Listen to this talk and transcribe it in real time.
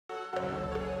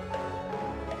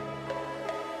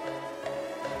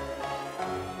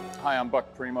Hi, I'm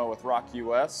Buck Primo with ROQ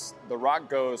US. The ROQ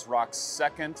GO is ROQ's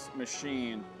second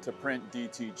machine to print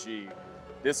DTG.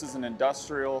 This is an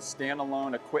industrial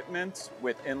standalone equipment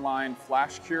with inline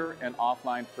flash cure and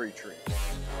offline pre-treat.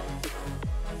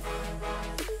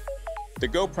 The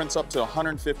GO prints up to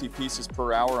 150 pieces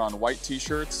per hour on white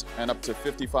t-shirts and up to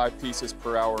 55 pieces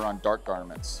per hour on dark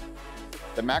garments.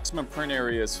 The maximum print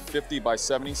area is 50 by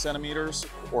 70 centimeters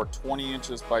or 20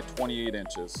 inches by 28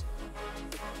 inches.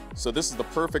 So this is the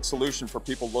perfect solution for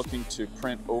people looking to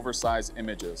print oversized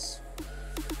images.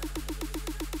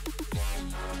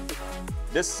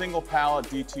 This single pallet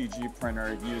DTG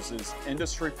printer uses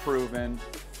industry-proven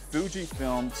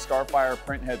Fujifilm Starfire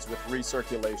printheads with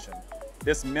recirculation.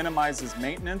 This minimizes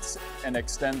maintenance and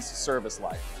extends service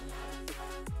life.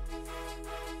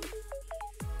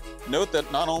 Note that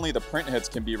not only the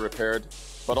printheads can be repaired,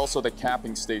 but also the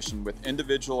capping station with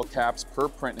individual caps per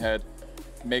printhead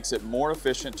makes it more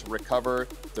efficient to recover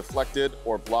deflected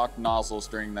or blocked nozzles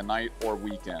during the night or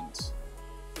weekends.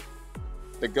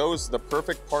 The GO is the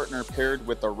perfect partner paired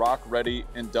with the ROQ Ready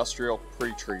industrial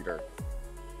pre-treater.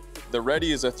 The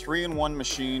Ready is a 3-in-1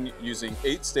 machine using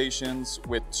 8 stations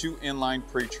with 2 inline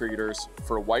pre-treaters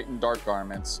for white and dark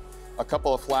garments, a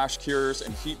couple of flash cures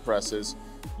and heat presses.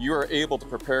 You are able to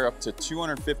prepare up to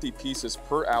 250 pieces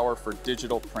per hour for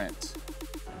digital print.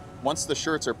 Once the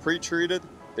shirts are pre-treated,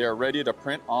 they are ready to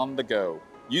print on the go.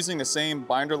 Using the same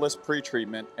binderless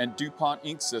pre-treatment and DuPont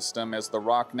ink system as the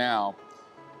ROQ Now,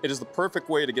 it is the perfect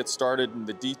way to get started in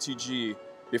the DTG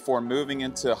before moving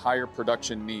into higher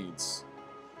production needs.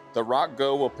 The ROQ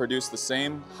GO will produce the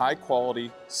same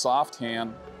high-quality, soft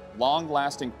hand,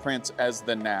 long-lasting prints as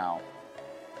the Now.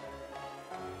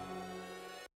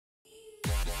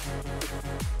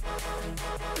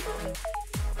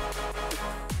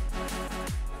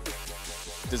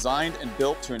 Designed and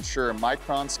built to ensure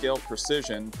micron-scale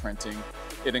precision printing,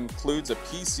 it includes a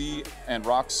PC and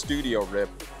ROQ Studio Rip,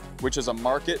 which is a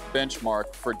market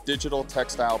benchmark for digital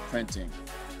textile printing.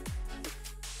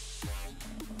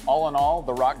 All in all,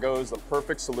 the ROQ GO is the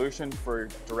perfect solution for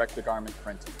direct-to-garment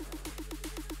printing.